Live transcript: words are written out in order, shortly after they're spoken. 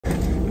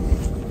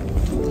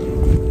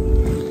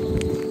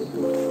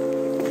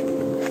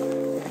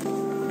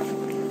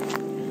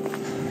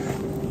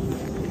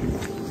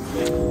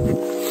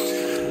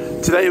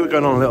Today we're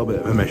going on a little bit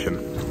of a mission.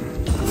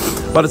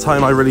 By the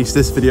time I release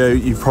this video,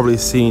 you've probably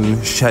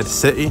seen Shed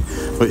City,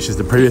 which is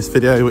the previous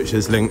video, which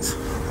is linked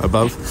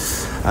above.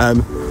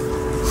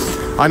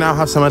 I now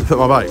have somewhere to put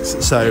my bikes,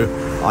 so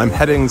I'm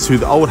heading to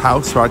the old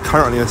house where I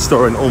currently am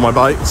storing all my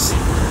bikes,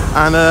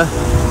 and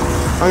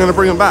I'm going to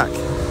bring them back.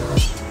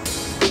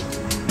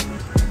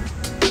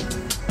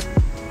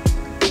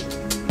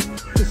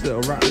 This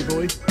little ratty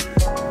boy,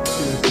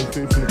 doing some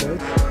food from the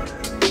birds.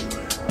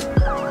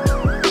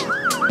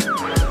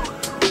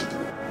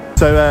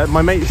 So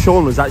my mate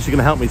Sean was actually going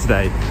to help me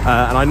today,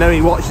 and I know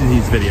he watches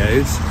these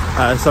videos,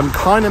 so I'm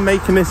kind of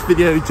making this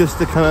video just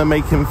to kind of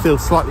make him feel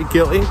slightly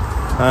guilty,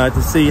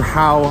 to see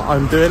how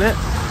I'm doing it.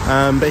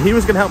 But he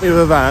was going to help me with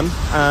a van,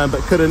 but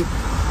couldn't,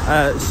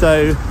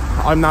 so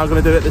I'm now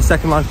going to do it the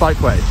Second Life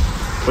bikeway,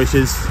 which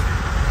is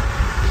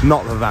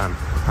not the van,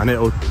 and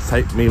it'll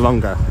take me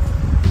longer,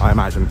 I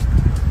imagine.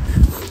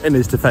 In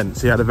his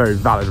defence, he had a very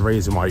valid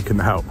reason why he couldn't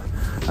help,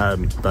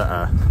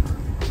 but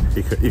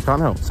he can't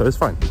help, so it's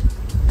fine.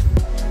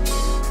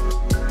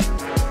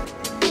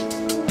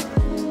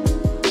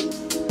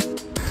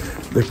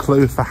 The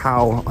clue for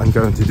how I'm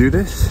going to do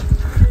this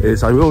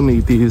is I will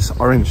need these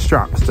orange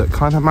straps that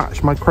kind of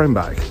match my chrome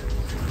bag.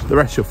 The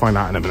rest you'll find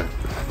out in a minute.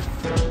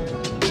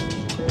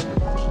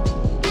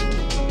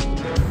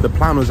 The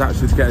plan was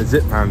actually to get a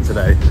zip van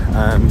today,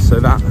 so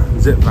that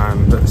zip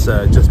van that's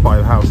just by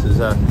the house is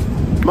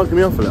mugging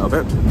me off a little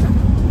bit.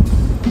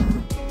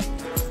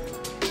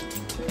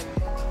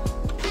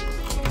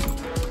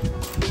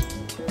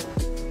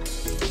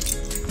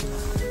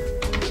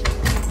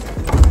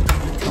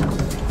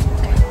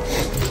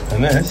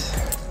 And this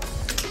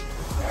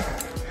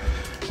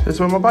is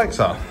where my bikes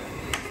are.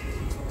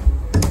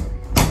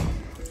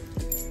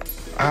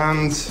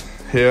 And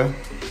here.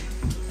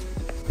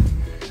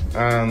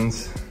 And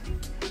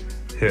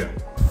here.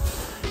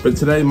 But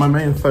today my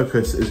main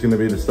focus is going to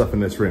be the stuff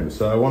in this room.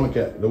 So I want to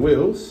get the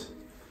wheels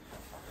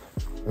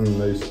and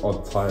those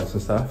odd tyres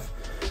and stuff,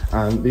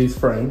 and these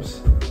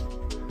frames,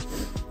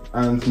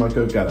 and my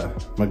go-getter.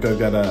 My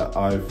go-getter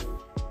I've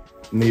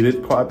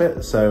needed quite a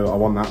bit, so I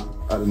want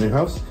that at the new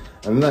house.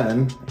 And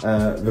then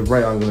the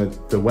way I'm going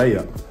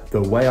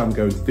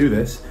to do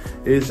this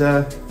is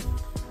that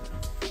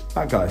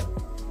guy.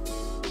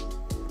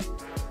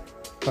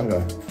 That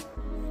guy.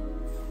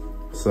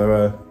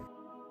 So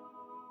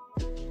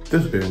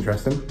this will be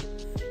interesting.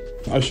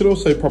 I should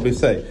also probably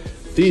say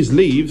these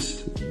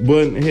leaves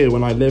weren't here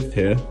when I lived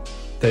here.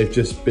 They've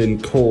just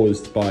been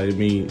caused by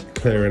me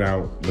clearing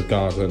out the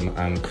garden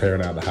and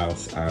clearing out the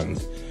house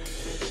and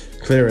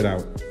clearing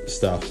out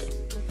stuff.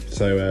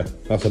 So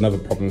that's another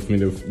problem for me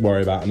to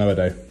worry about another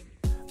day.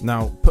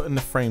 Now, putting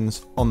the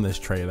frames on this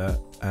trailer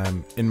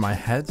in my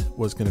head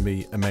was going to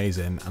be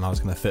amazing, and I was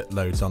going to fit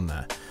loads on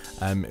there.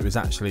 It was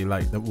actually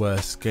like the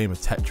worst game of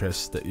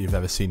Tetris that you've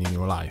ever seen in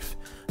your life,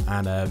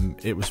 and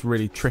it was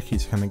really tricky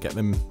to kind of get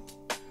them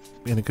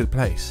in a good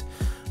place.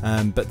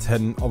 But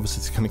then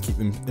obviously to kind of keep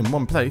them in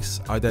one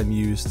place, I then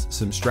used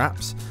some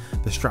straps.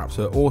 The straps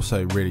are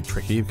also really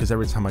tricky because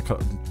every time I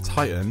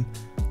tighten,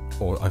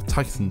 or I've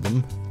tightened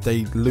them,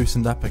 they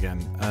loosened up again.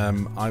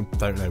 I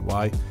don't know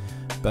why,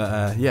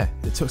 but yeah,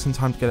 it took some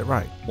time to get it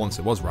right. Once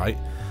it was right,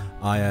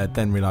 I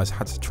then realised I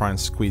had to try and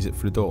squeeze it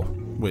through the door,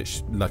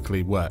 which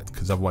luckily worked,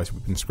 because otherwise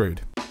we've been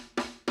screwed.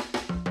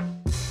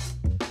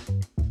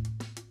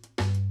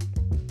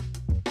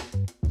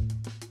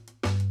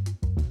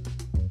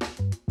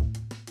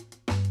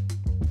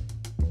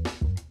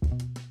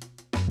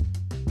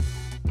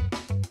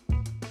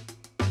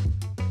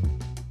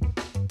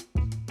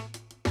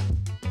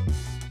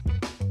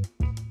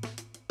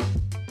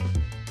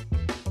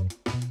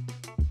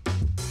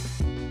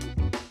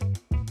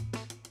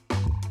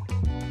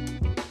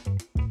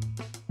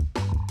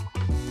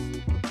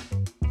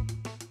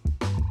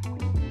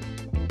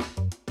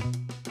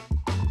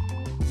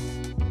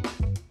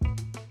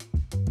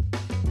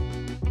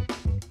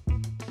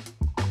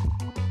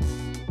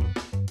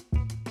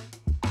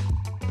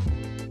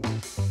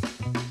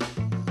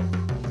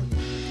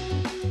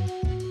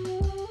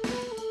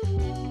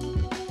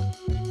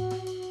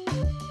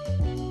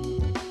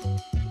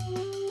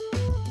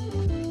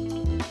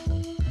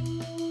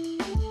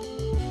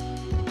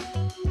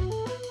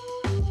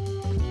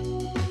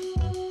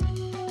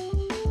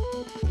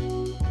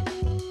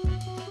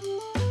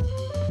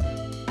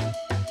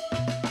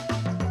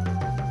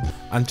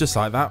 And just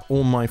like that,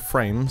 all my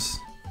frames,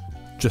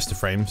 just the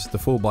frames, the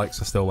full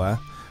bikes are still there,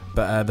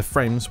 but the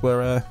frames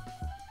were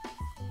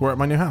at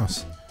my new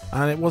house,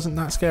 and it wasn't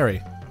that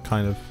scary,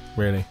 kind of,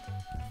 really.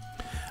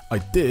 I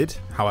did,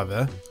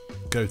 however,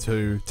 go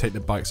to take the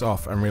bikes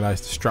off and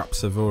realise the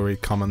straps have already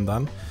come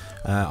undone.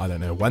 I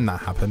don't know when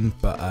that happened,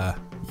 but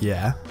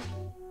yeah.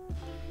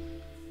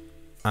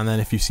 And then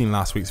if you've seen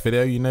last week's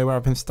video, you know where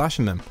I've been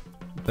stashing them.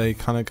 They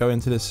kind of go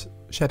into this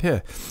shed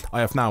here. I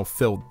have now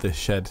filled this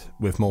shed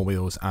with more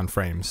wheels and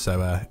frames,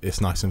 so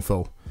it's nice and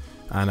full.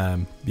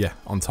 And yeah,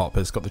 on top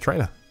it's got the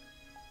trailer,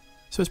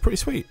 so it's pretty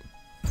sweet.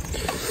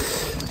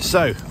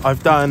 So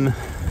I've done,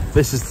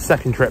 this is the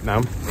second trip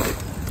now.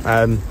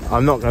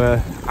 I'm not going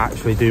to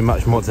actually do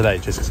much more today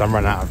just because I'm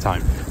running out of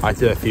time. I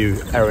do a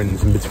few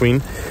errands in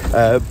between,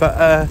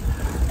 but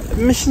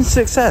mission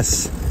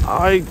success.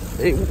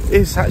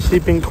 It's actually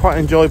been quite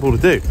enjoyable to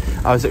do.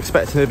 I was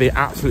expecting it to be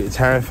absolutely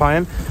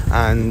terrifying,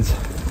 and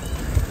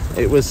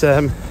it was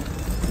I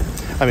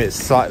mean, it's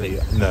slightly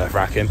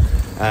nerve-wracking,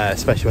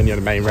 especially when you're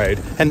on the main road,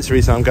 hence the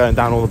reason I'm going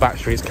down all the back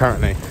streets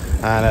currently,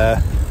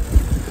 and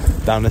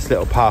down this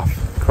little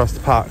path across the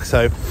park.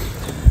 So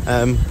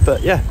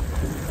but yeah,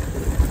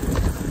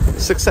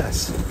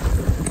 success.